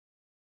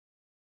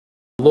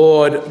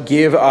Lord,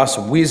 give us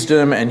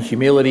wisdom and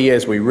humility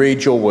as we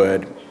read your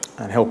word,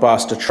 and help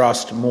us to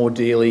trust more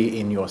dearly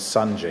in your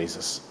Son,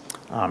 Jesus.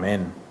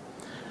 Amen.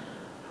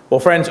 Well,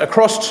 friends,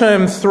 across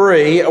term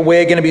 3,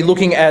 we're going to be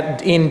looking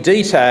at, in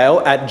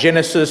detail, at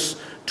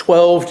Genesis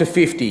 12 to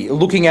 50,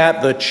 looking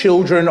at the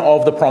children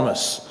of the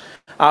promise.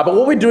 But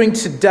what we're doing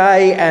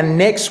today and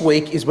next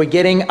week is we're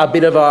getting a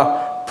bit of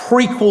a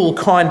prequel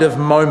kind of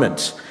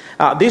moment.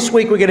 This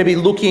week we're going to be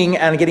looking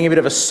and getting a bit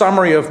of a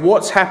summary of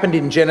what's happened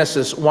in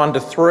Genesis 1 to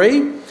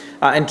 3.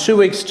 In 2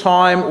 weeks'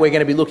 time we're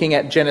going to be looking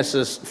at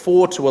Genesis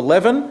 4 to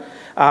 11.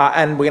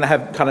 And we're going to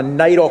have kind of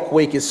NAIDOC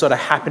week is sort of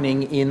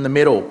happening in the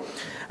middle.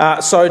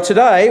 So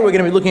today we're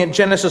going to be looking at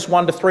Genesis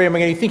 1 to 3 and we're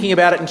going to be thinking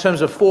about it in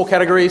terms of 4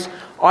 categories.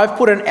 I've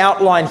put an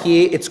outline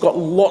here. It's got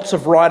lots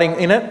of writing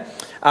in it.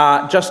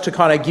 Just to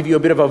kind of give you a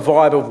bit of a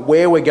vibe of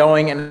where we're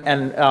going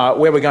and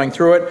where we're going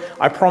through it.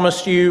 I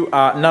promised you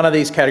none of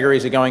these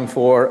categories are going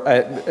for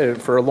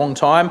a long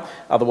time.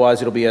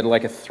 Otherwise, it'll be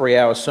like a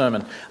 3-hour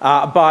sermon.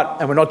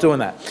 And we're not doing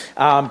that.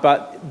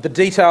 But the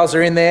details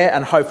are in there,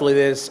 and hopefully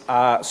there's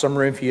some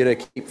room for you to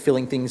keep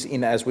filling things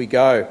in as we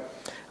go.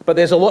 But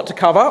there's a lot to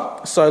cover,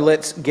 so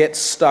let's get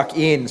stuck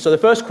in. So the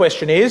first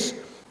question is,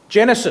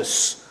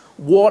 Genesis,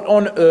 what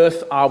on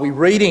earth are we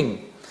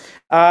reading?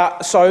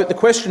 So the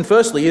question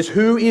firstly is,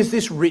 who is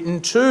this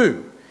written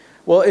to?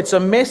 Well, it's a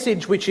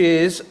message which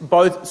is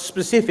both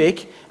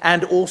specific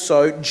and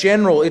also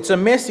general. It's a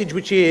message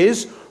which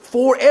is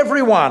for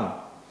everyone,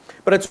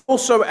 but it's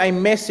also a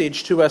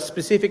message to a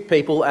specific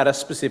people at a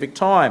specific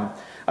time.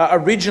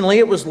 Originally,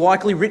 it was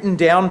likely written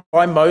down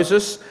by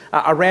Moses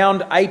around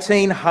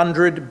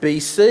 1800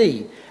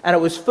 BC, and it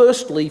was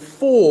firstly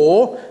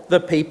for the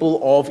people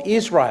of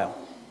Israel.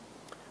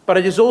 But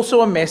it is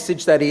also a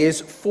message that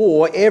is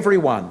for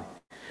everyone.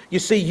 You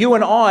see, you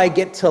and I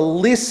get to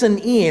listen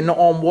in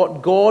on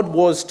what God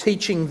was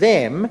teaching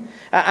them,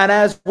 and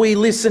as we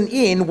listen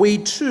in, we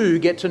too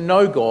get to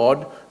know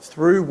God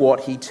through what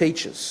he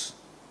teaches.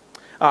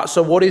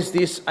 So what is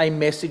this a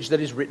message that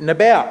is written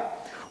about?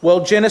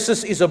 Well,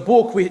 Genesis is a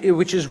book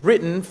which is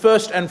written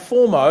first and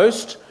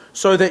foremost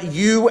so that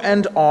you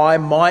and I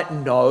might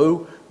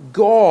know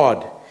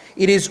God.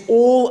 It is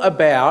all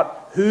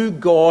about who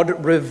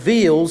God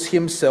reveals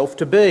himself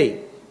to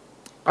be.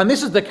 And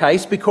this is the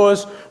case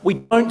because we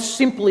don't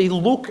simply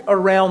look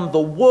around the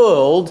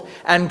world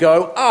and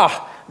go,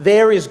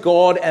 there is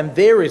God and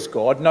there is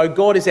God. No,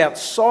 God is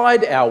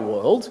outside our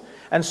world.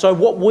 And so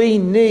what we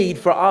need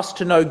for us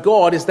to know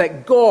God is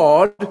that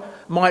God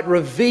might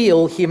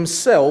reveal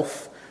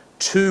himself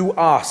to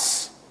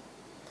us.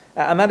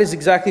 And that is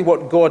exactly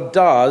what God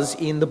does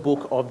in the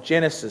book of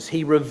Genesis.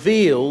 He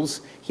reveals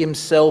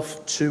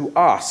himself to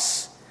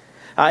us.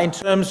 In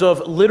terms of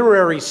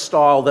literary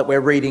style that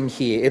we're reading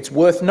here, it's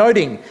worth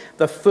noting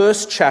the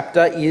first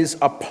chapter is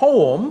a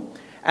poem,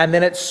 and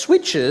then it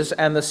switches,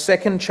 and the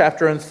second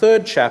chapter and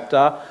third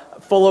chapter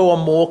follow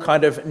a more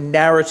kind of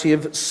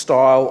narrative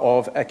style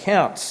of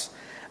accounts.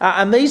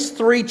 And these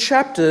 3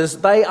 chapters,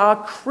 they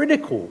are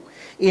critical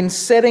in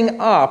setting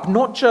up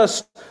not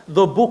just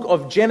the book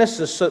of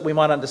Genesis so that we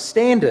might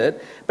understand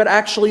it, but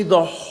actually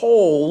the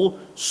whole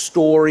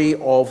story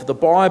of the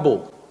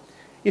Bible.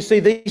 You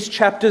see, these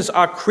chapters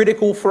are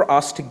critical for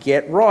us to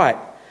get right.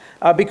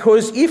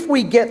 Because if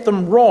we get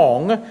them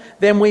wrong,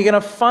 then we're going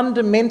to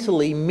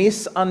fundamentally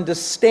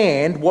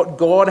misunderstand what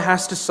God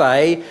has to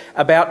say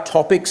about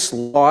topics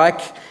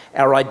like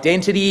our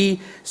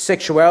identity,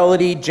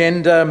 sexuality,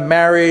 gender,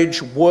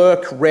 marriage,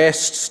 work,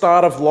 rest,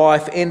 start of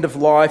life, end of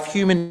life,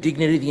 human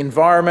dignity, the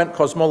environment,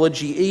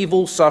 cosmology,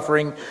 evil,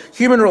 suffering,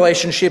 human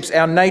relationships,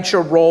 our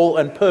nature, role,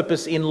 and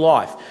purpose in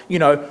life. You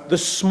know, the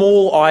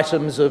small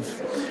items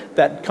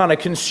that kind of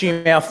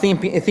consume our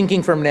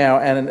thinking from now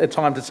and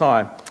time to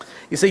time.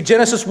 You see,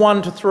 Genesis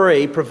 1 to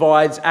 3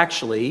 provides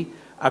actually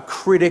a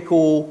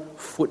critical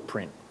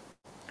footprint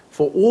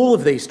for all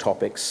of these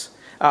topics,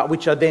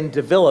 which are then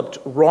developed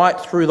right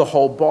through the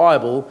whole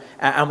Bible,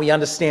 and we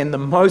understand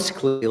them most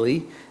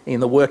clearly in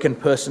the work and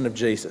person of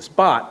Jesus.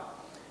 But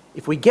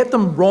if we get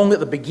them wrong at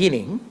the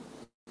beginning,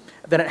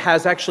 then it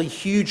has actually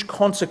huge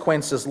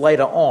consequences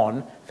later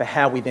on for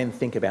how we then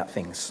think about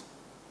things.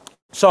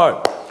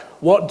 So,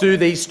 what do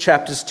these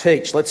chapters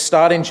teach? Let's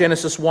start in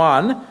Genesis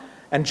 1.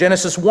 And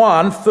Genesis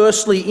 1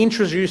 firstly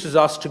introduces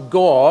us to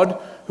God,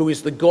 who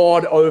is the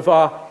God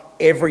over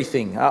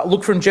everything.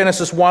 Look from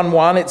Genesis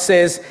 1:1. It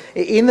says,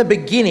 "In the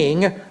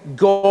beginning,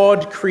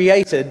 God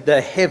created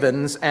the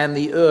heavens and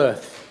the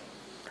earth."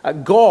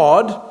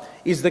 God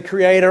is the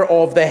creator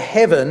of the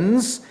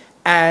heavens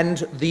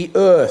and the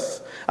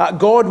earth.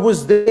 God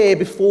was there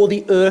before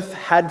the earth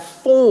had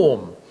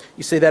form.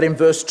 You see that in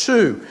verse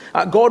 2.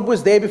 God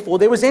was there before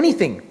there was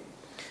anything.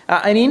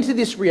 And into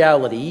this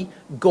reality,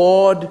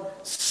 God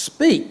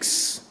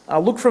speaks.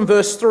 Look from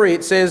verse 3.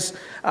 It says,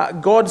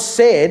 God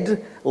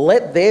said,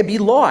 "Let there be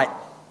light."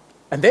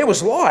 And there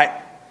was light.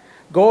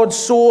 God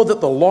saw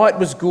that the light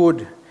was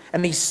good,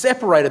 and he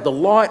separated the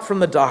light from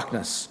the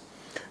darkness.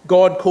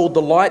 God called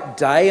the light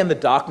day, and the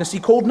darkness he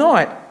called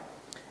night.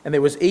 And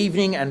there was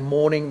evening and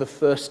morning the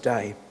first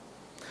day.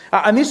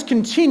 And this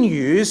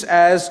continues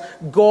as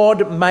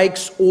God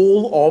makes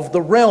all of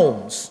the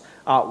realms,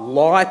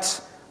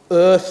 light,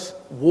 earth,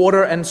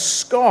 water and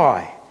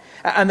sky.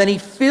 And then he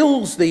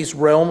fills these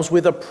realms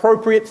with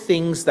appropriate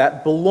things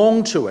that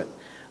belong to it.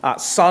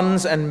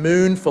 Suns and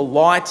moon for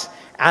light,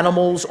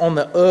 animals on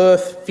the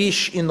earth,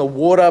 fish in the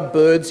water,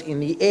 birds in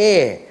the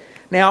air.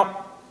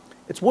 Now,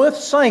 it's worth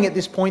saying at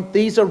this point,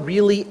 these are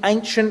really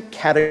ancient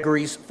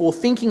categories for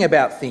thinking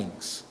about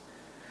things.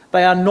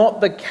 They are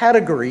not the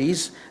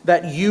categories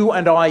that you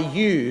and I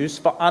use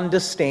for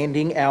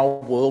understanding our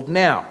world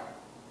now.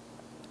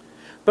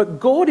 But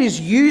God is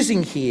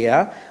using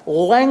here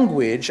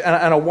language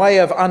and a way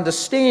of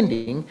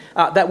understanding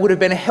that would have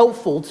been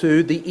helpful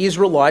to the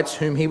Israelites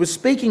whom he was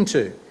speaking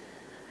to.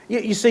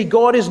 You see,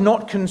 God is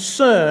not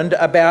concerned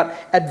about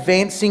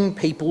advancing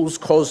people's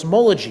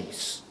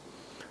cosmologies.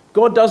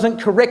 God doesn't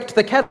correct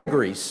the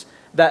categories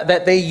that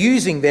they're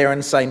using there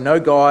and say, no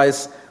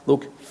guys,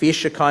 look,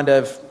 fish are kind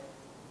of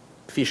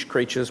fish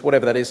creatures,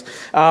 whatever that is.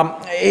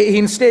 He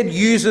instead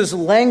uses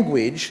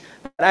language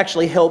that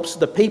actually helps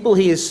the people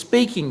he is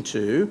speaking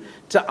to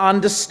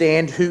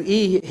understand who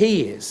he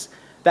is.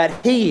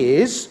 That he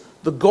is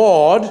the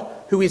God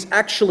who is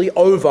actually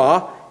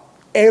over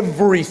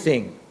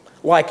everything.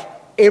 Like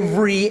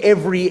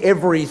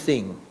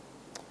everything.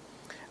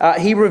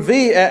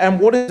 And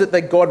what is it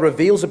that God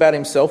reveals about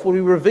himself? Well,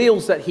 he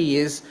reveals that he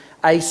is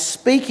a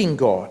speaking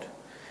God.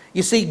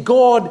 You see,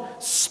 God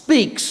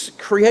speaks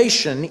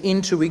creation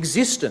into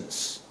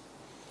existence.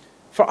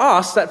 For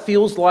us, that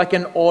feels like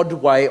an odd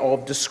way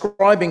of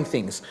describing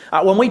things.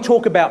 When we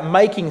talk about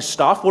making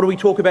stuff, what do we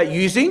talk about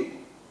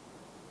using?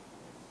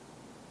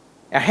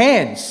 Our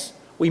hands.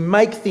 We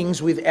make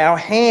things with our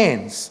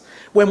hands.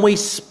 When we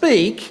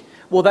speak,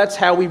 well, that's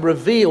how we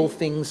reveal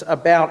things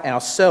about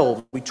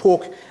ourselves. We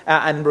talk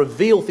and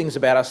reveal things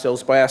about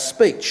ourselves by our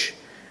speech.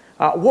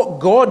 What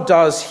God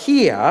does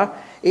here,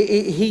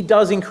 he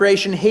does in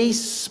creation, he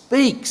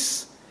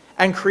speaks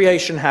and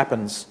creation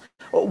happens.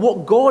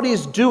 What God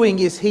is doing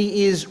is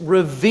he is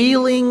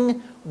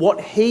revealing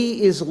what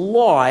he is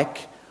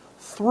like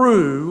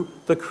through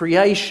the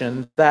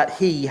creation that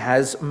he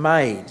has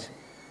made.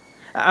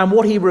 And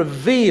what he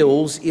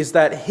reveals is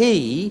that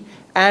he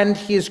and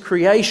his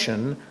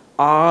creation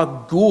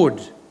are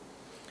good.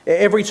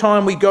 Every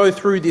time we go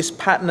through this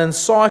pattern and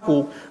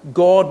cycle,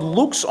 God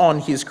looks on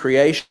his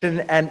creation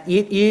and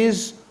it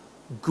is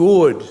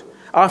good.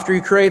 After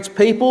he creates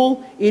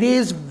people, it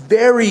is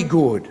very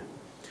good.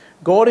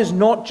 God is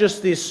not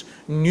just this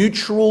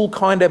neutral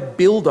kind of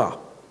builder.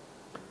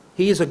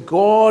 He is a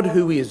God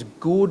who is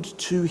good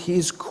to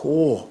his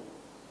core.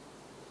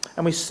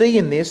 And we see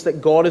in this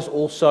that God is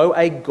also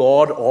a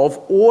God of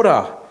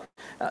order.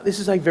 This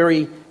is a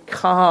very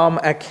calm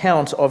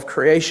account of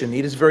creation.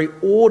 It is very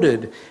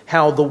ordered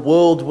how the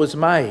world was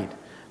made.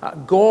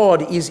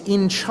 God is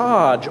in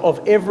charge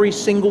of every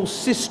single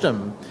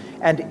system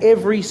and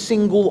every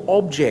single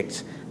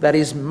object that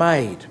is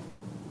made.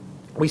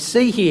 We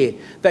see here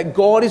that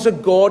God is a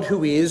God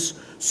who is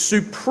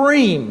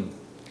supreme.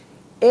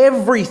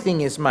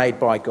 Everything is made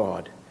by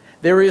God.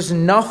 There is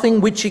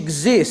nothing which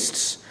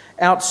exists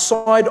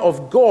outside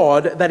of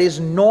God that is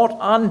not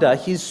under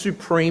his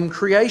supreme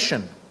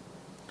creation.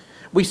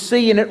 We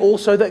see in it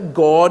also that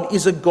God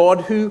is a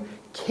God who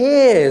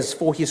cares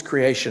for his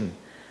creation.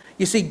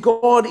 You see,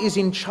 God is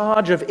in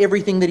charge of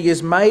everything that he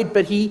has made,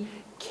 but he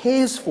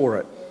cares for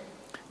it.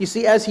 You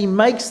see, as he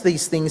makes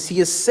these things, he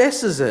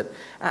assesses it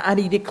and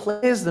he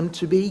declares them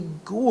to be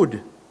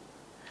good.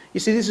 You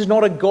see, this is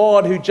not a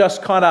God who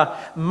just kind of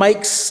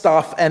makes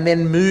stuff and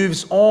then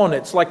moves on.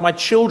 It's like my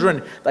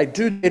children, they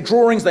do their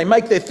drawings, they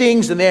make their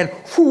things, and then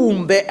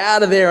boom, they're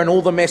out of there and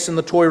all the mess in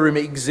the toy room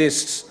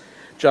exists.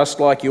 Just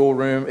like your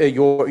room,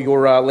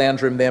 your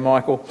lounge room there,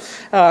 Michael.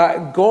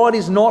 God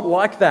is not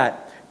like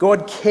that.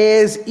 God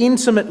cares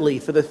intimately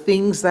for the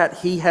things that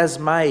he has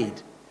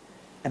made,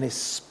 and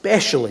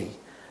especially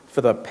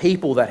for the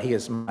people that he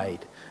has made,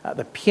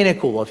 the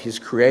pinnacle of his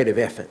creative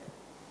effort.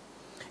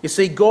 You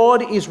see,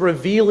 God is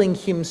revealing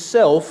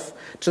himself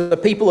to the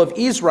people of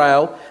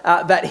Israel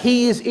that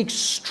he is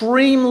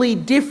extremely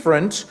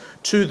different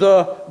to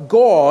the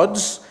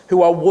gods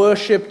who are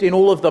worshipped in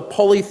all of the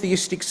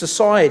polytheistic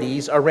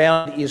societies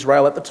around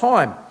Israel at the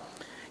time.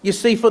 You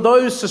see, for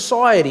those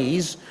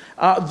societies,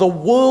 the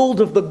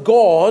world of the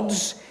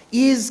gods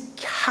is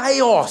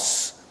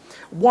chaos.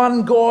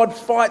 One god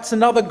fights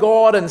another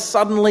god and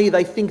suddenly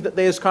they think that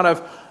there's kind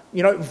of,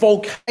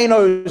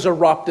 volcanoes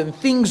erupt and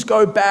things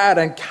go bad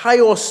and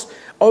chaos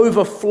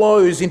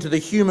overflows into the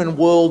human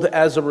world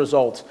as a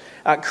result.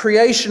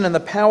 Creation and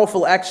the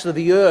powerful acts of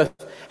the earth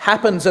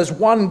happens as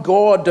one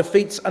god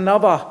defeats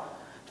another.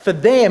 For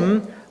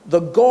them, the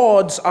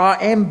gods are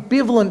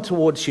ambivalent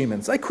towards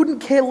humans. They couldn't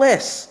care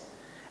less.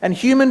 And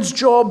humans'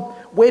 job,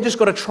 we're just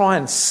got to try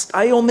and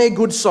stay on their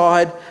good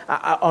side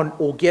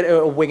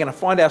or we're going to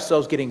find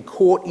ourselves getting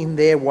caught in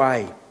their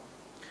way.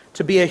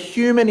 To be a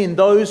human in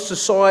those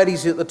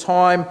societies at the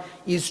time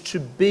is to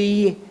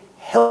be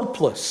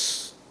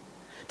helpless,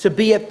 to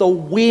be at the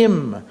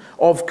whim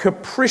of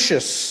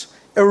capricious,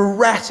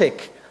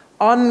 erratic,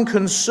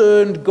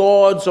 unconcerned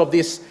gods of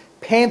this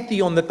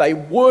pantheon that they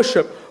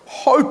worship,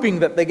 hoping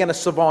that they're going to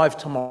survive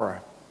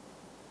tomorrow.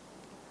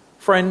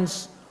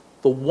 Friends,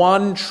 the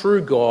one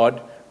true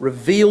God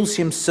reveals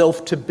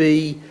himself to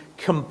be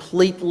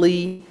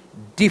completely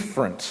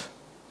different.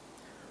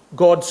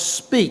 God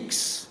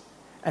speaks,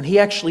 and he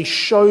actually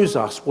shows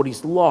us what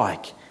he's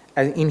like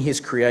in his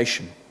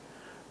creation.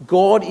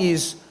 God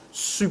is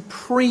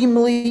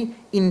supremely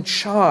in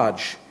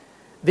charge.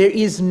 There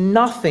is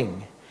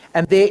nothing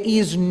and there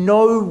is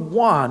no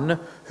one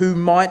who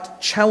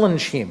might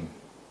challenge him.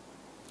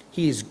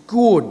 He is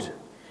good.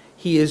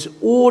 He is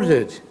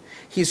ordered.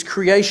 His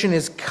creation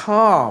is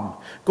calm.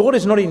 God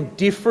is not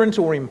indifferent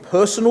or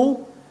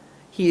impersonal.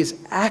 He is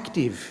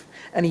active,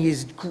 and he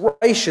is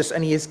gracious,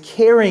 and he is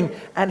caring,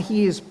 and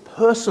he is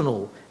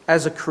personal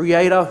as a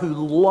creator who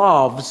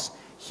loves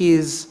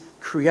his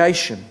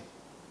creation.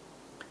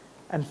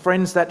 And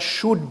friends, that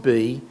should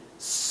be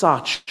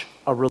such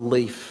a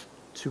relief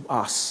to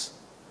us,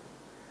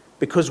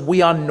 because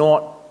we are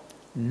not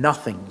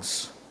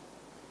nothings,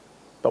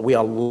 but we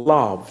are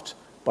loved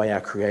by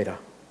our Creator.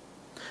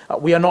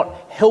 We are not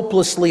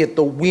helplessly at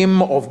the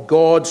whim of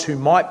gods who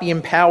might be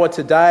in power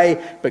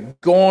today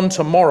but gone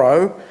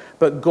tomorrow,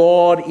 but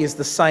God is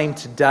the same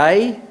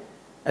today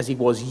as he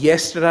was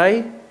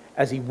yesterday,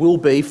 as he will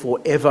be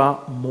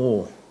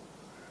forevermore.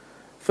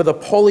 For the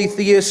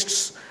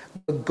polytheists,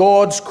 the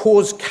gods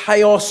cause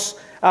chaos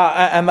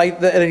and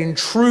it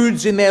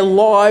intrudes in their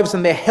lives,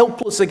 and they're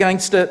helpless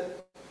against it.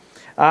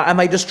 And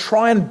they just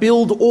try and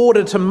build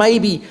order to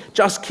maybe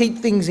just keep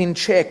things in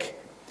check.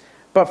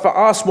 But for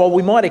us, while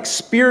we might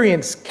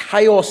experience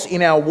chaos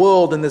in our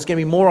world, and there's going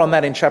to be more on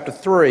that in chapter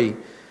 3,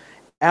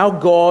 our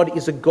God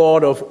is a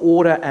God of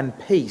order and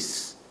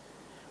peace,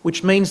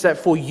 which means that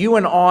for you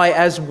and I,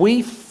 as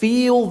we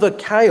feel the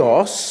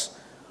chaos,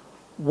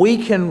 we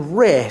can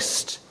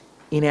rest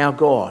in our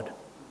God.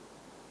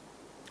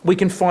 We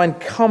can find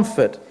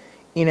comfort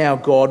in our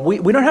God. We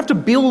don't have to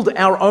build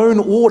our own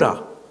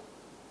order.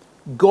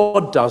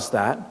 God does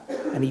that,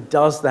 and he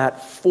does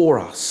that for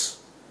us.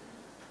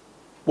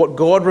 What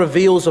God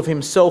reveals of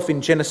himself in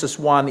Genesis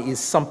 1 is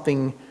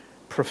something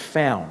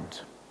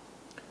profound.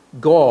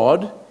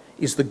 God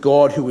is the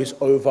God who is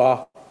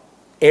over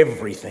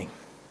everything.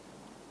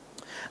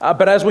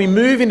 But as we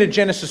move into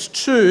Genesis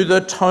 2, the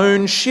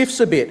tone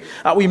shifts a bit.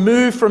 We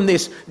move from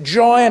this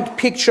giant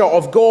picture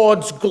of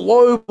God's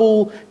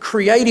global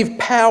creative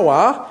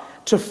power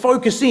to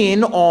focus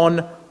in on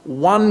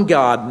one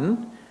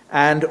garden,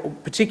 and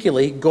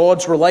particularly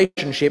God's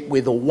relationship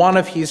with one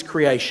of his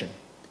creation,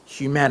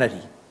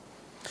 humanity.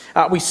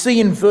 We see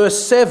in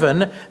verse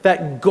 7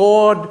 that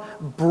God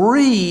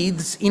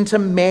breathes into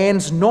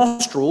man's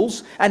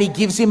nostrils and he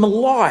gives him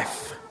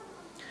life.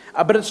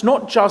 But it's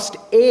not just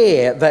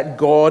air that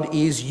God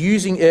is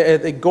using,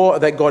 that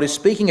God is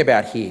speaking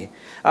about here.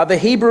 The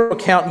Hebrew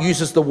account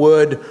uses the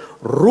word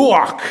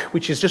ruach,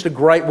 which is just a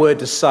great word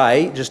to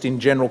say, just in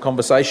general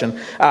conversation,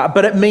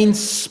 but it means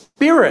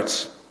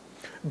spirit.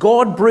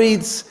 God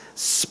breathes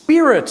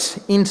spirit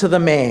into the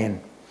man.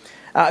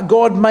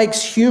 God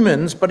makes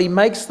humans, but he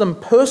makes them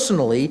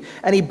personally,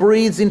 and he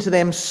breathes into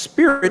them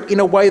spirit in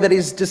a way that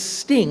is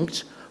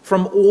distinct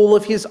from all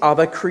of his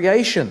other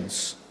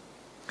creations.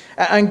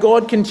 And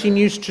God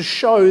continues to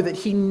show that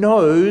he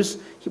knows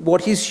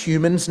what his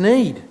humans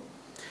need.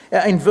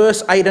 In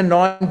verse 8 and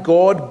 9,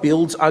 God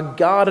builds a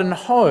garden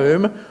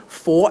home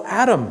for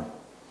Adam,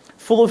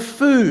 full of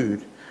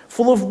food,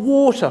 full of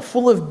water,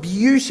 full of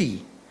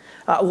beauty.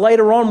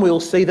 Later on, we'll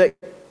see that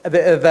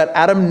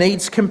Adam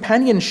needs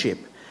companionship,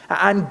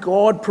 and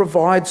God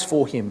provides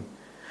for him.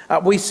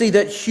 We see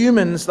that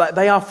humans,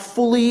 they are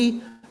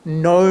fully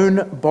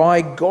known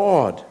by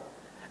God,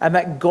 and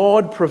that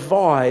God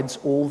provides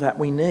all that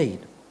we need.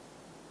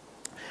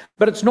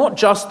 But it's not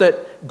just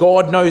that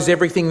God knows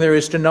everything there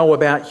is to know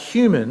about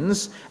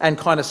humans and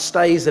kind of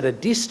stays at a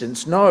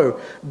distance. No,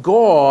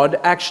 God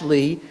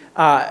actually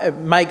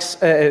makes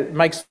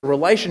the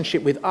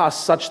relationship with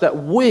us such that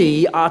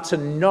we are to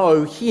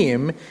know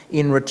him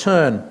in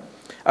return.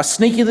 A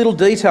sneaky little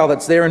detail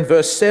that's there in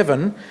verse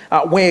 7,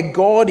 where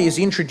God is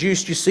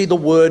introduced, you see the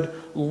word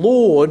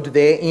Lord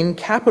there in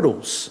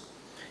capitals.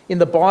 In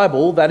the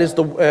Bible, that is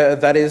the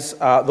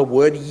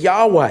word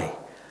Yahweh,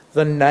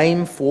 the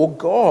name for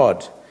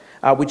God,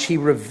 which he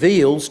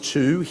reveals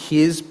to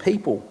his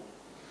people.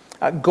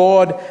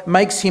 God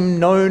makes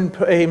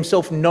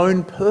himself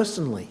known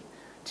personally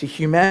to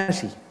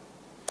humanity.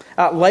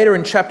 Later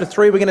in chapter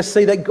 3, we're going to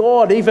see that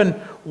God even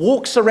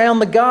walks around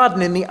the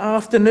garden in the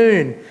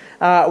afternoon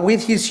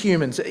with his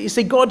humans. You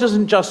see, God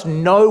doesn't just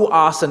know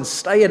us and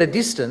stay at a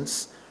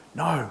distance.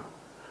 No,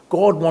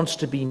 God wants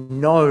to be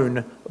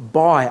known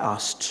by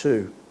us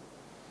too.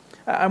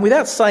 And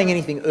without saying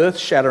anything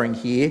earth-shattering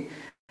here,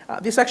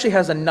 this actually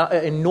has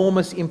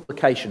enormous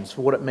implications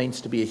for what it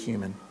means to be a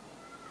human.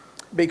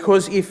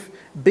 Because if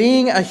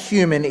being a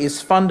human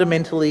is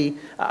fundamentally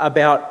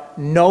about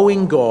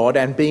knowing God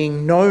and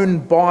being known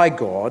by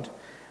God,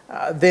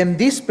 then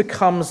this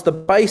becomes the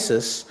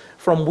basis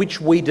from which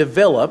we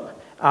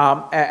develop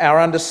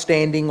our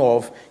understanding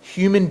of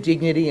human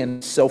dignity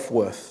and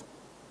self-worth.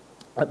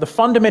 The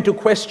fundamental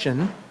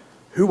question,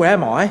 who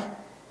am I,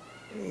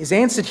 is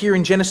answered here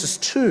in Genesis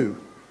 2.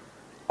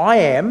 I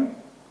am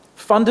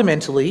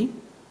fundamentally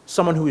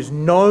someone who is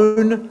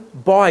known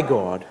by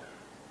God,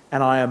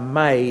 and I am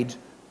made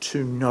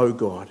to know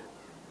God.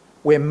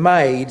 We're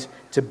made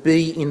to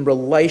be in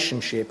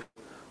relationship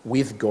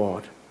with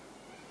God.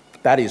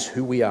 That is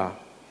who we are.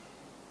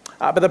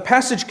 But the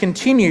passage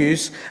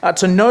continues,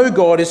 to know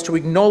God is to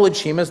acknowledge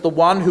him as the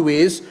one who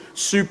is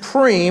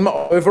supreme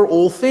over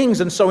all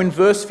things. And so in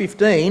verse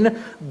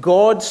 15,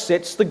 God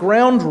sets the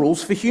ground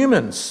rules for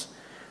humans.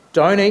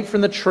 Don't eat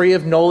from the tree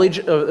of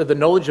the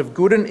knowledge of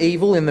good and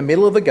evil in the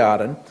middle of the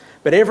garden,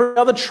 but every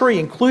other tree,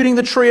 including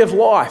the tree of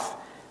life,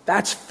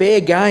 that's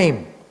fair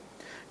game.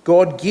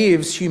 God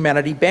gives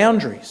humanity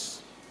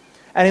boundaries.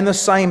 And in the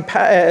same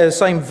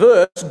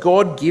verse,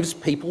 God gives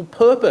people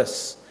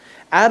purpose.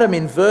 Adam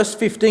in verse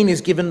 15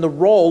 is given the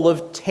role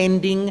of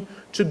tending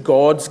to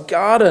God's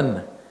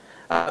garden.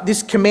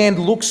 This command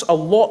looks a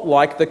lot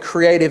like the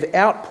creative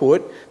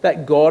output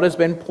that God has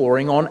been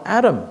pouring on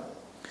Adam.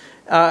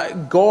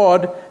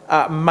 God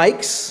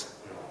makes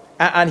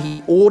and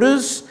he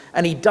orders,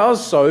 and he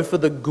does so for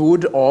the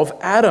good of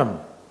Adam.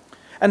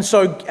 And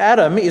so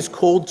Adam is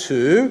called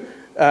to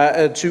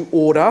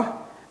order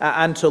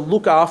and to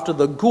look after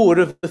the good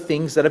of the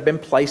things that have been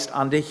placed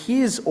under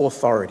his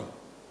authority.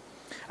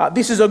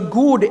 This is a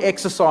good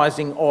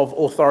exercising of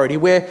authority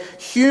where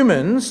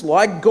humans,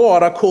 like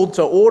God, are called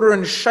to order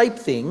and shape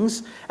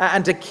things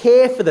and to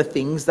care for the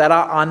things that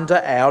are under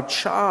our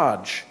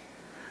charge.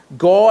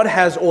 God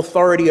has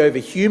authority over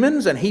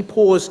humans, and he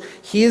pours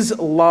his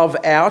love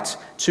out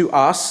to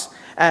us,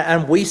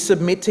 and we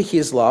submit to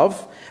his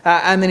love.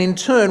 And then in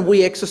turn,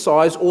 we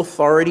exercise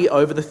authority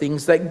over the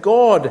things that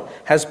God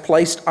has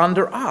placed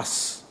under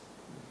us.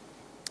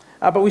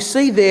 But we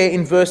see there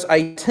in verse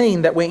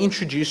 18 that we're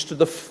introduced to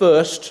the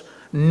first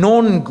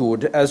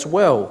non-good as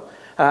well,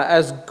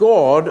 as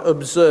God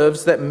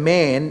observes that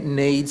man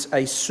needs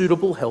a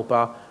suitable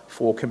helper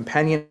for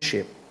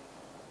companionship.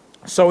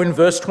 So in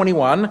verse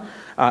 21,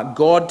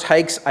 God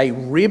takes a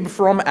rib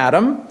from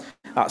Adam,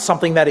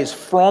 something that is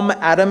from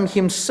Adam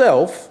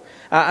himself,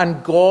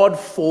 and God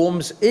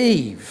forms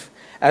Eve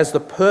as the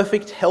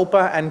perfect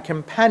helper and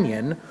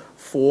companion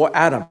for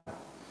Adam.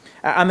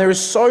 And there is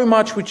so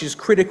much which is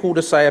critical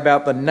to say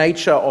about the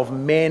nature of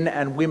men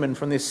and women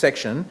from this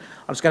section.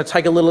 I'm just going to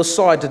take a little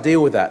aside to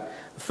deal with that.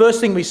 The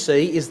first thing we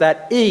see is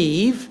that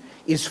Eve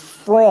is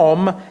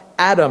from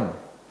Adam.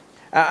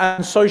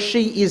 And so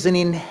she is an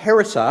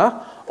inheritor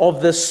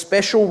of the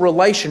special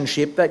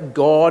relationship that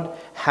God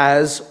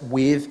has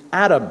with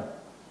Adam.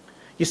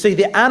 You see,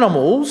 the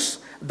animals,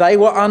 they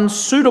were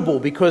unsuitable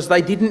because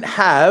they didn't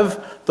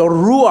have the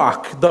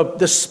ruach,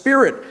 the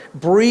spirit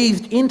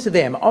breathed into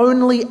them.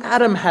 Only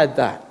Adam had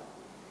that.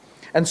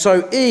 And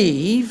so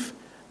Eve,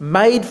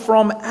 made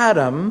from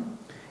Adam,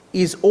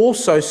 is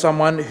also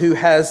someone who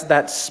has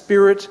that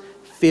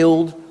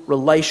spirit-filled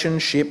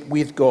relationship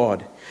with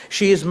God.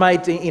 She is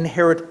made to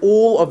inherit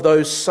all of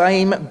those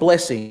same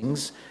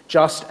blessings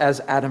just as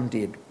Adam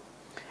did.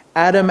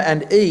 Adam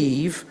and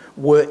Eve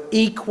were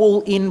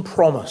equal in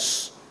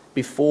promise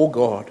before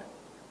God.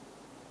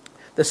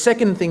 The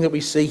second thing that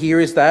we see here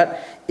is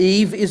that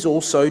Eve is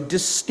also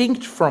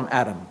distinct from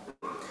Adam.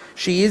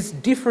 She is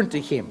different to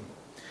him,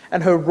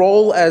 and her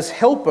role as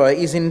helper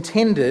is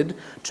intended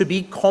to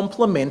be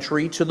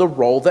complementary to the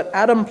role that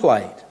Adam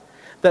played.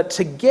 That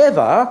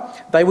together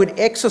they would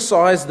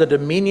exercise the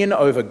dominion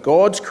over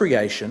God's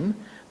creation,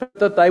 but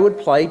that they would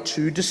play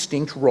two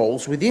distinct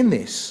roles within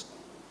this.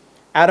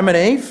 Adam and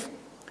Eve,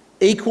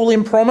 equal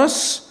in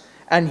promise,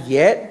 and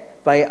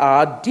yet they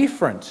are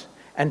different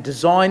and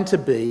designed to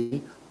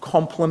be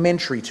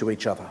complementary to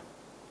each other.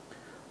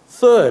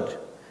 Third,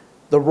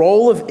 the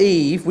role of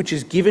Eve, which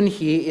is given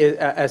here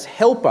as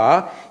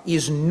helper,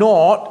 is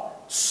not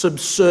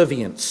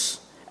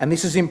subservience. And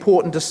this is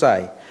important to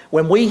say.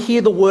 When we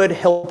hear the word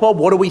helper,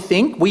 what do we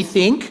think? We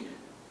think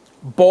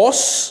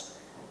boss,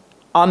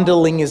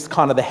 underling is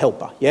kind of the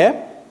helper,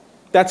 yeah?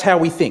 That's how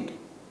we think.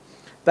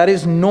 That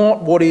is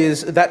not what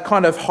is, that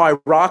kind of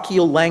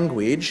hierarchical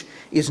language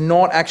is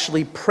not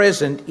actually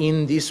present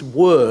in this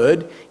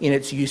word in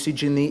its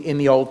usage in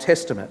the Old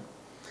Testament.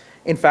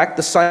 In fact,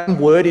 the same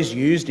word is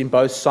used in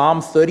both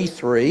Psalm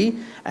 33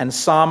 and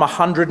Psalm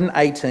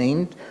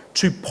 118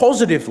 to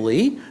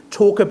positively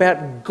talk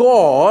about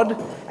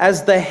God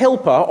as the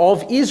helper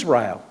of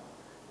Israel.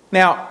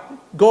 Now,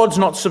 God's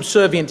not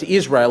subservient to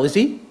Israel, is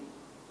he?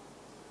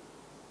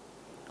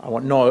 I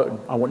want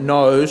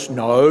no's.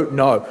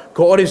 No.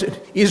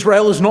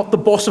 Israel is not the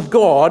boss of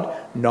God.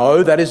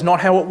 No, that is not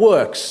how it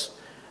works.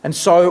 And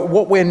so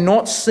what we're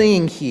not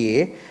seeing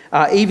here,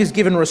 Eve is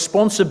given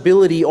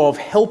responsibility of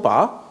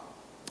helper,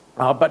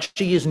 but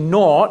she is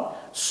not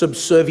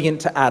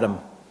subservient to Adam.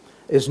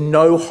 There's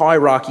no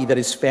hierarchy that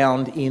is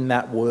found in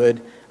that word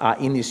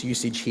in this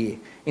usage here.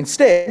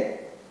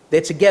 Instead,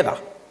 they're together.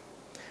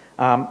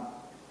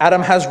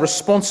 Adam has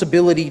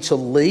responsibility to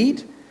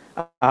lead.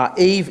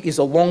 Eve is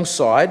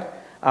alongside,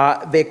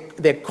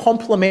 They're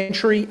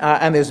complementary,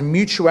 and there's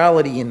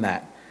mutuality in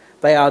that.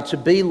 They are to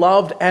be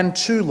loved and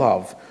to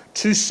love,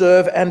 to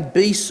serve and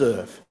be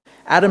served.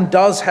 Adam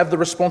does have the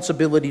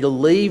responsibility to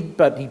lead,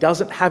 but he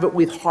doesn't have it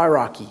with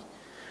hierarchy.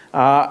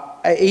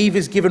 Eve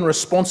is given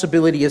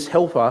responsibility as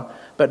helper,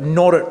 but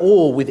not at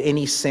all with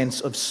any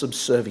sense of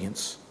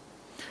subservience.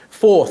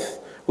 Fourth,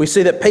 we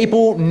see that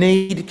people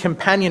need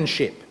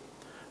companionship.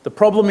 The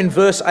problem in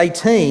verse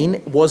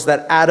 18 was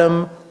that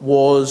Adam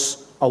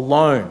was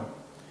alone.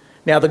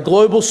 Now, the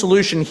global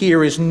solution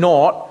here is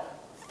not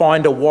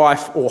find a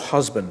wife or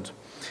husband.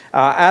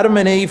 Adam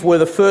and Eve were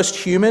the first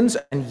humans,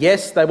 and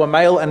yes, they were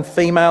male and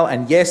female,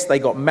 and yes, they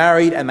got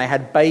married and they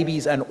had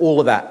babies and all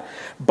of that.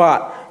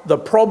 But the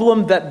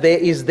problem that there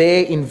is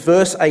there in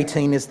verse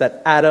 18 is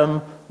that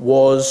Adam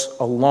was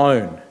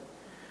alone.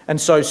 And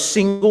so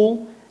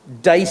single,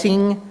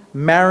 dating,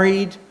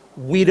 married,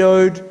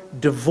 widowed,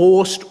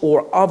 divorced,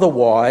 or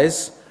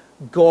otherwise,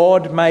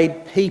 God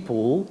made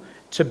people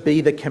to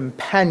be the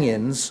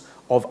companions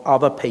of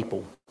other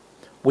people.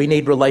 We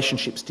need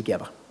relationships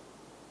together.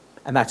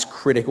 And that's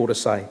critical to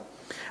say.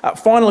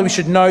 Finally, we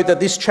should note that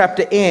this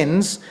chapter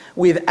ends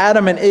with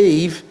Adam and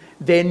Eve.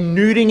 They're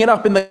nuding it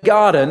up in the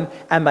garden,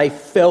 and they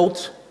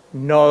felt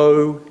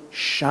no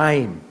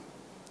shame.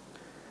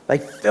 They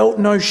felt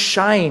no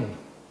shame.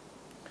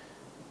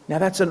 Now,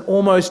 that's an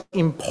almost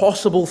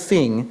impossible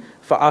thing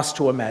for us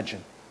to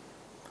imagine.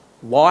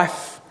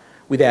 Life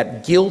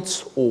without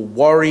guilt or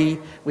worry,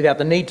 without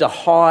the need to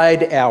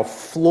hide our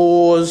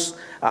flaws,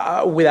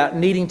 without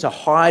needing to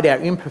hide our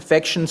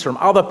imperfections from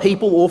other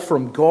people or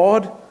from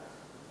God.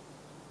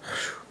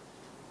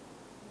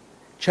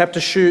 Chapter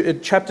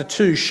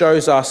 2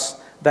 shows us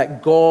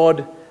that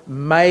God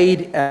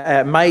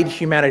made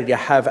humanity to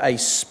have a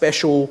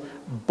special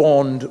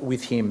bond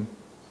with him.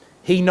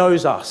 He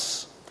knows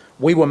us.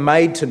 We were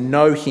made to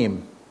know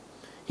him.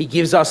 He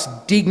gives us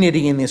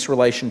dignity in this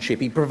relationship.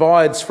 He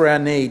provides for our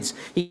needs.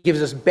 He gives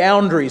us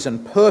boundaries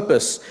and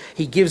purpose.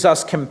 He gives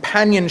us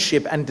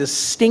companionship and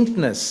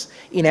distinctness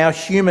in our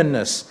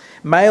humanness.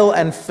 Male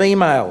and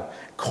female,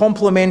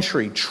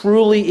 complementary,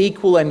 truly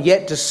equal and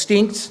yet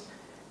distinct,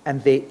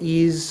 and there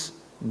is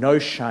no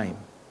shame.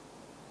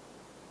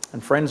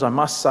 And friends, I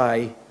must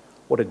say,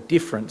 what a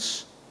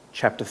difference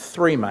chapter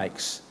 3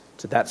 makes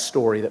to that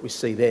story that we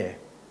see there.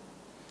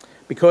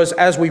 Because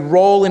as we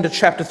roll into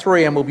chapter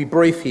 3, and we'll be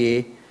brief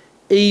here,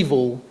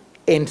 evil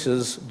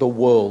enters the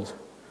world.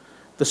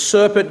 The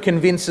serpent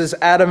convinces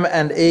Adam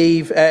and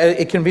Eve,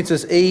 it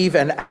convinces Eve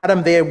and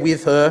Adam there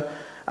with her,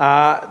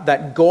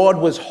 that God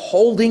was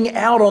holding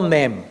out on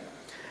them.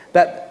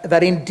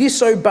 That in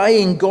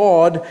disobeying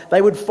God,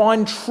 they would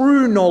find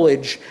true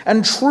knowledge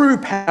and true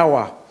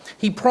power.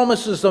 He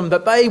promises them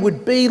that they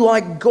would be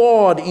like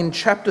God in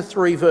chapter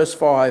 3, verse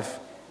 5.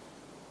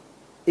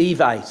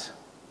 Eve ate.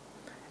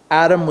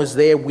 Adam was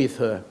there with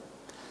her.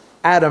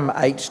 Adam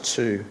ate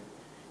too.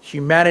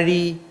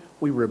 Humanity,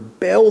 we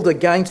rebelled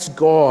against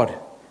God,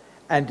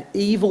 and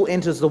evil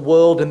enters the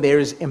world, and there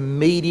is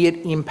immediate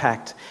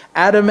impact.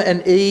 Adam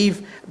and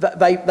Eve,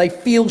 they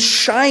feel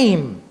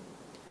shame.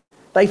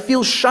 They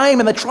feel shame,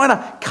 and they're trying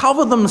to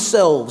cover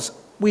themselves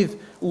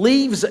with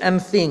leaves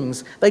and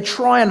things. They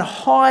try and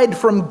hide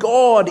from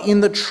God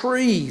in the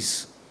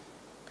trees.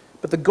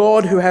 But the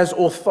God who has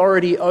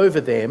authority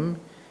over them,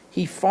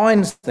 he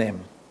finds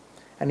them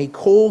and he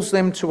calls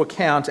them to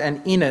account, and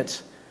in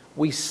it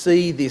we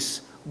see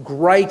this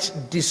great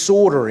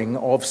disordering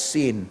of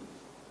sin.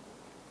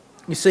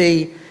 You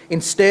see,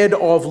 instead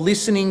of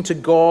listening to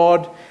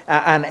God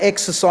and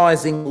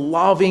exercising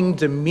loving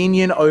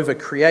dominion over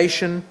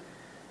creation,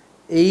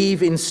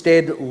 Eve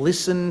instead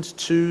listened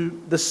to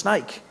the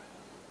snake.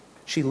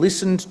 She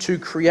listened to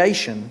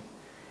creation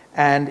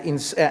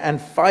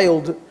and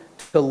failed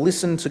to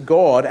listen to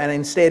God, and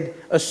instead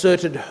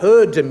asserted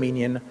her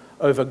dominion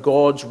over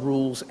God's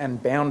rules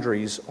and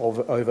boundaries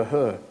over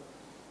her.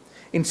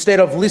 Instead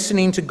of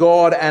listening to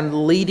God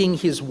and leading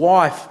his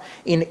wife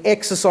in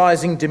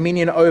exercising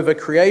dominion over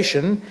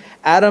creation,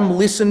 Adam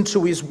listened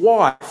to his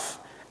wife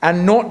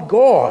and not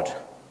God.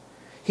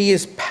 He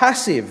is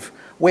passive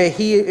where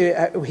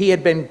he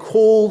had been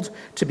called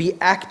to be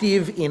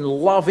active in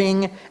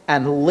loving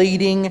and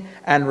leading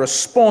and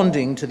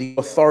responding to the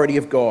authority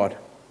of God.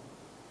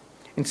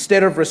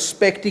 Instead of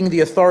respecting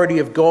the authority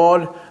of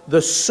God,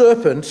 the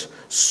serpent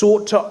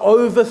sought to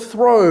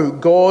overthrow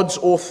God's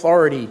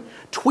authority,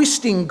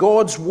 twisting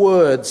God's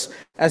words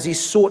as he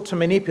sought to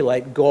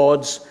manipulate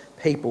God's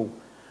people.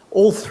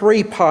 All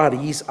three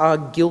parties are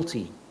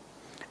guilty,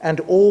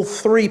 and all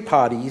three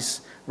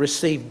parties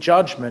receive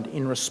judgment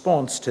in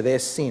response to their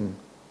sin.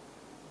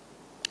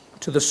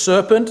 To the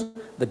serpent,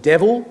 the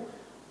devil,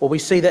 well, we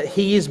see that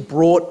he is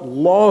brought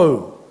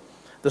low.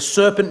 The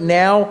serpent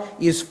now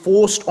is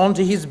forced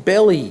onto his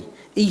belly,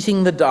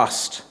 eating the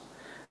dust.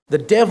 The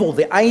devil,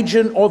 the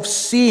agent of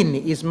sin,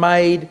 is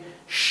made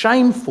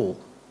shameful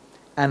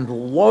and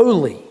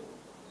lowly.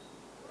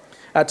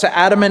 To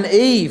Adam and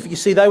Eve, you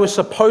see, they were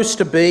supposed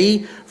to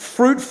be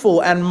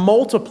fruitful and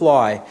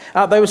multiply.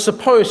 They were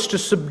supposed to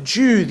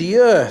subdue the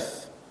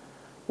earth.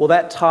 Well,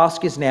 that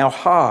task is now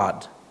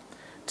hard.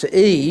 To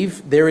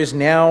Eve, there is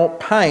now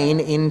pain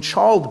in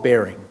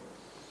childbearing.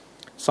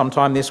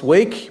 Sometime this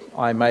week,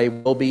 I may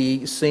well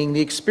be seeing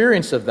the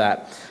experience of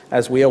that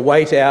as we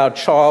await our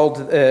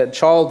child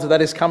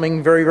that is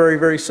coming very, very,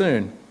 very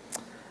soon.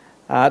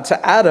 To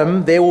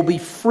Adam, there will be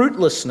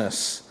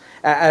fruitlessness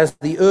as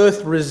the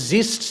earth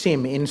resists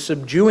him in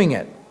subduing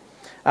it.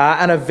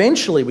 And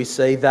eventually we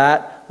see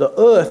that the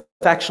earth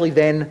actually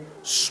then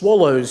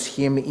swallows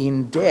him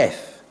in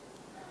death.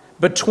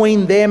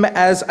 Between them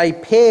as a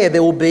pair,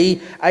 there will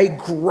be a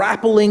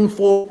grappling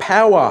for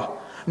power.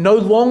 No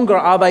longer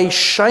are they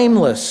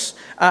shameless.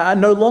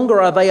 No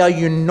longer are they a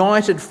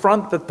united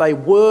front that they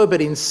were,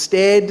 but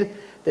instead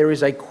there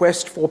is a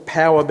quest for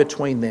power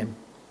between them.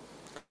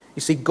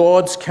 You see,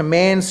 God's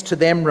commands to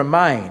them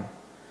remain,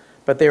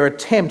 but their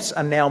attempts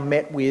are now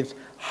met with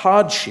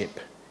hardship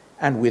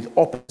and with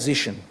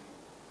opposition.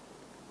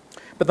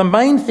 But the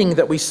main thing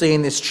that we see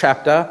in this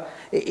chapter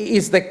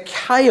is the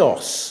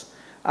chaos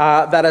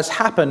that has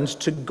happened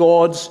to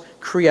God's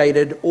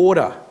created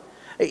order.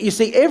 You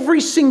see,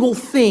 every single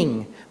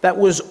thing that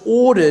was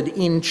ordered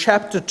in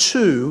chapter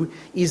 2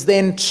 is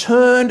then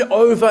turned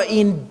over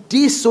in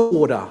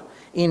disorder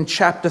in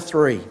chapter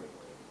 3.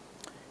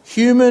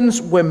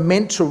 Humans were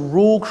meant to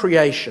rule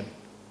creation,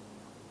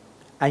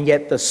 and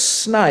yet the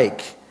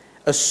snake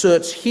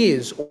asserts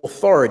his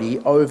authority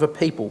over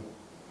people.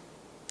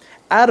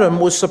 Adam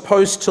was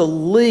supposed to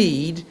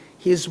lead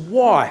his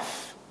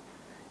wife,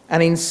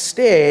 and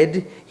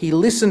instead he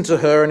listened to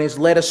her and is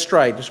led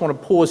astray. Just want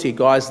to pause here,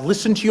 guys.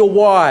 Listen to your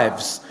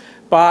wives,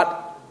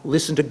 but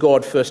listen to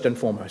God first and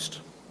foremost.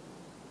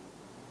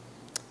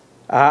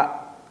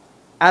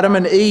 Adam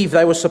and Eve,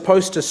 they were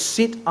supposed to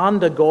sit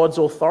under God's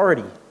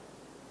authority,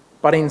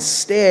 but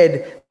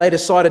instead they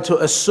decided to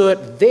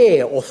assert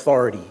their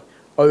authority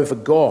over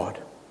God.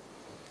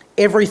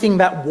 Everything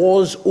that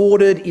was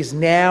ordered is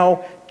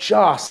now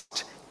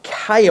just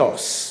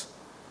chaos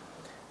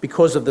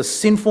because of the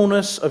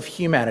sinfulness of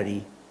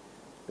humanity.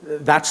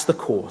 That's the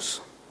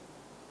cause.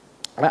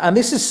 And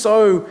this is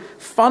so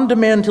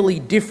fundamentally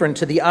different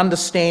to the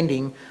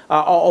understanding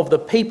of the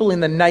people in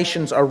the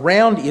nations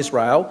around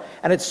Israel,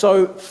 and it's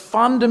so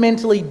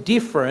fundamentally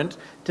different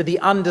to the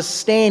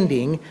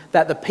understanding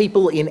that the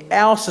people in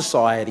our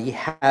society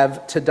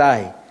have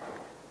today.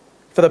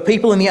 For the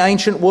people in the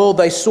ancient world,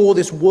 they saw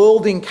this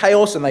world in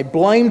chaos and they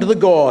blamed the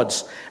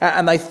gods,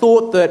 and they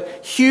thought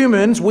that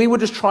humans, we were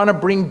just trying to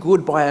bring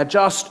good by our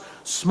just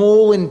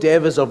small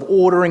endeavours of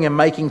ordering and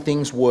making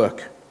things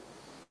work.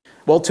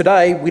 Well,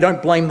 today we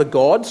don't blame the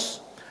gods,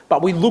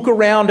 but we look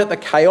around at the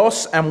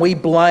chaos and we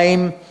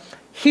blame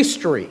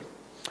history,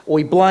 or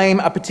we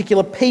blame a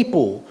particular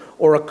people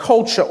or a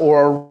culture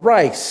or a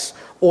race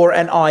or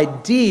an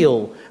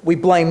ideal. We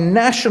blame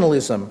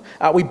nationalism.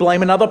 We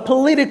blame another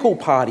political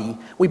party.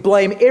 We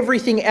blame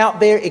everything out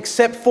there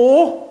except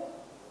for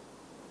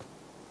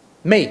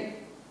me.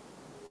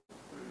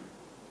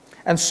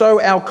 And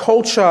so our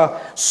culture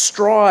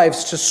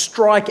strives to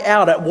strike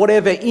out at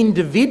whatever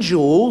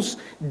individuals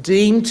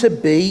deem to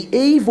be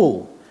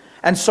evil.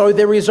 And so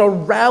there is a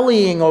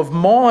rallying of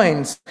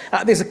minds.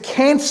 There's a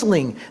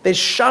cancelling. There's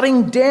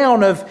shutting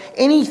down of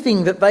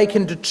anything that they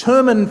can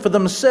determine for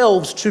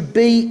themselves to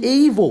be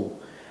evil.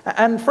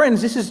 And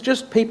friends, this is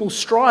just people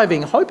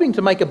striving, hoping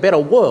to make a better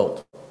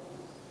world.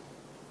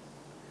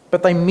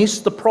 But they miss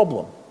the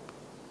problem.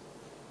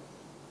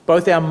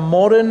 Both our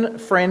modern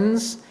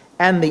friends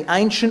and the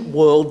ancient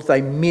world,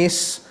 they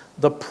miss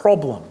the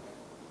problem.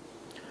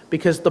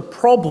 Because the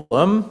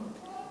problem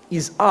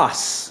is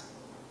us.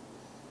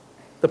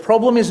 The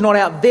problem is not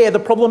out there. The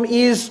problem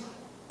is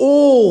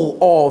all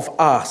of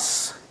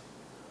us.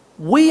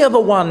 We are the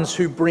ones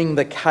who bring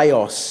the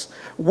chaos.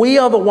 We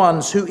are the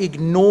ones who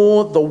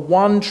ignore the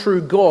one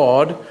true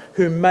God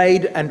who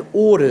made and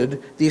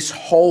ordered this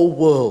whole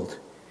world.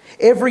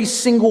 Every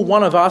single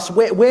one of us,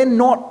 we're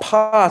not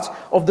part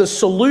of the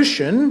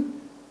solution.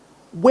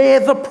 We're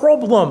the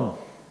problem.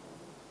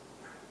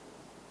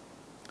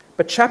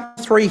 But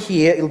chapter 3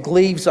 here, it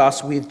leaves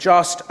us with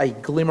just a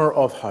glimmer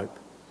of hope.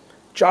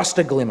 Just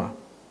a glimmer.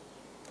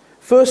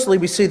 Firstly,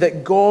 we see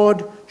that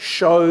God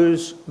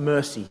shows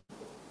mercy.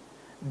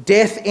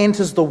 Death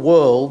enters the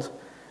world,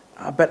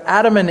 but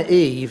Adam and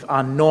Eve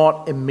are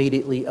not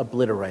immediately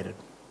obliterated.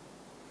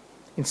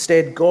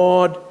 Instead,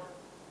 God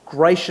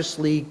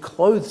graciously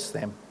clothes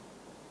them.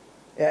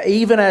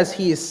 Even as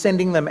he is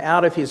sending them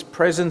out of his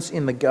presence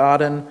in the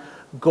garden,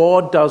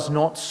 God does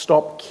not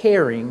stop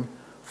caring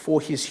for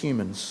his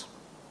humans.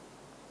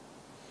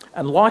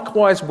 And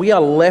likewise, we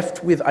are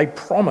left with a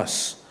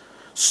promise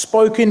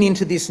spoken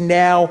into this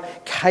now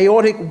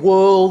chaotic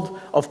world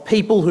of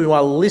people who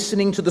are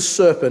listening to the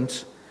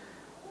serpent.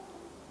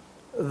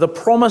 The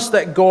promise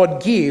that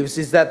God gives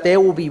is that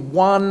there will be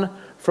one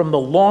from the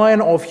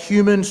line of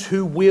humans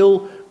who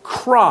will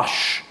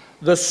crush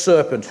the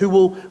serpent, who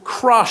will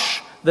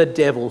crush the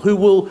devil, who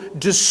will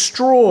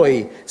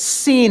destroy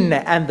sin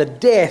and the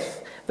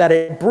death that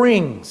it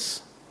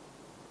brings.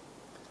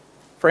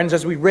 Friends,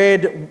 as we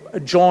read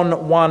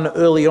John 1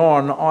 early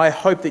on, I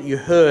hope that you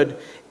heard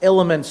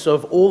elements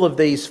of all of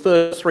these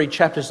first 3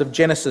 chapters of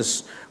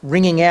Genesis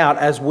ringing out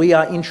as we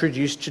are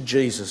introduced to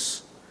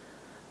Jesus.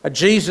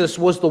 Jesus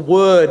was the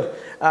Word,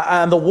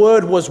 and the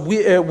Word was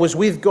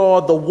with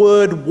God. The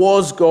Word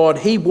was God.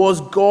 He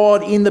was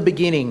God in the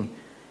beginning.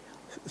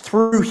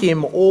 Through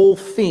him all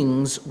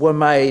things were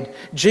made.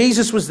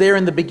 Jesus was there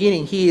in the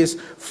beginning. He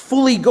is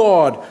fully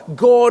God,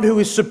 God who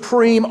is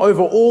supreme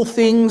over all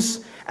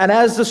things. And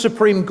as the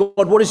supreme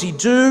God, what does he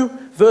do?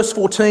 Verse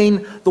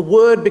 14, the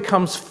Word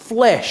becomes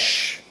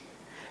flesh,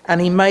 and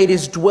he made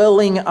his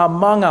dwelling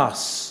among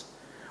us.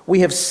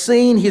 We have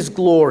seen his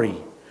glory,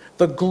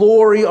 the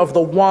glory of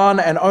the one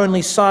and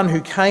only Son who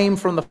came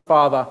from the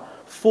Father,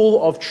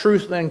 full of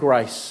truth and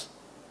grace.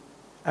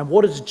 And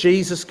what does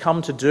Jesus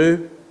come to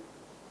do?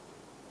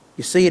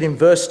 You see it in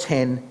verse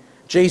 10.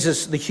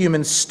 Jesus, the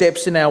human,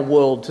 steps in our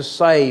world to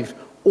save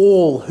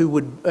all who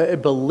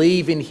would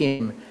believe in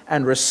him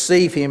and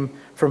receive him.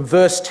 From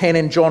verse 10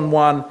 in John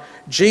 1,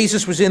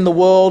 Jesus was in the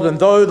world, and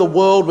though the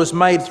world was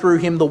made through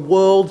him, the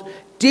world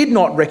did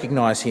not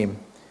recognize him.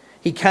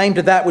 He came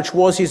to that which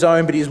was his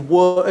own, but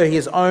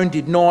his own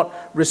did not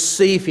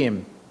receive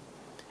him.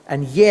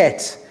 And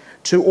yet,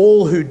 to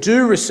all who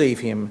do receive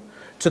him,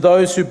 to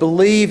those who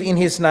believe in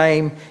his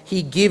name,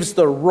 he gives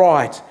the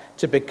right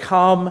to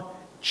become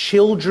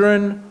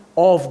children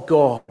of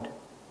God.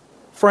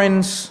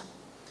 Friends,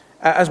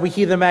 as we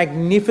hear the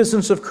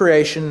magnificence of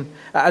creation,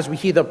 as we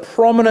hear the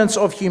prominence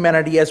of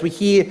humanity, as we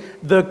hear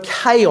the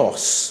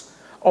chaos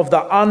of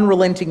the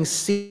unrelenting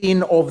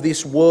sin of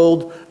this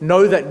world,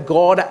 know that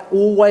God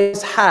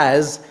always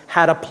has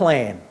had a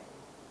plan.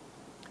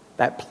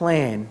 That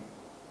plan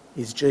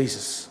is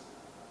Jesus.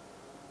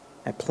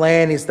 That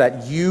plan is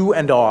that you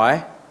and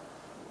I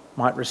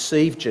might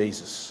receive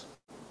Jesus,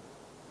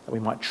 that we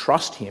might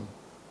trust him,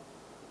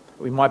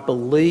 that we might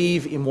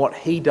believe in what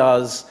he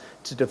does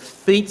to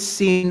defeat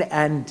sin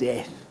and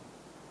death,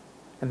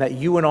 and that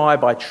you and I,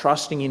 by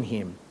trusting in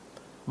him,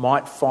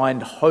 might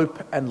find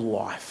hope and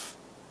life,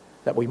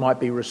 that we might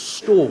be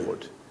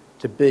restored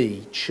to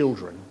be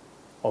children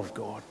of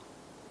God.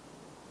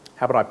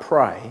 How about I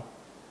pray?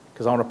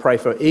 Because I want to pray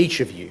for each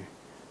of you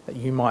that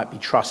you might be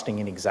trusting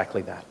in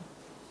exactly that.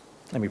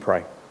 Let me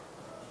pray.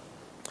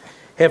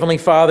 Heavenly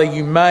Father,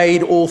 you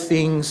made all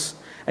things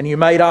and you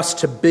made us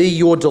to be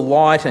your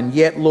delight, and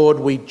yet, Lord,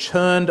 we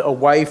turned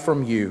away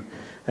from you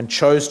and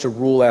chose to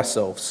rule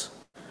ourselves.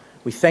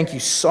 We thank you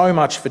so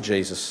much for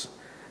Jesus,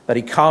 that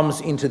he comes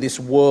into this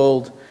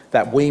world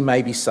that we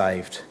may be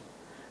saved.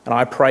 And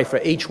I pray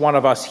for each one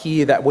of us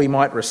here that we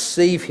might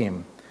receive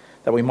him,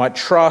 that we might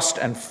trust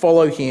and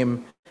follow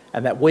him,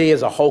 and that we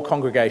as a whole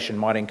congregation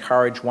might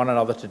encourage one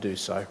another to do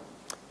so.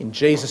 In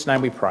Jesus'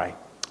 name we pray.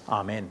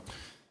 Amen.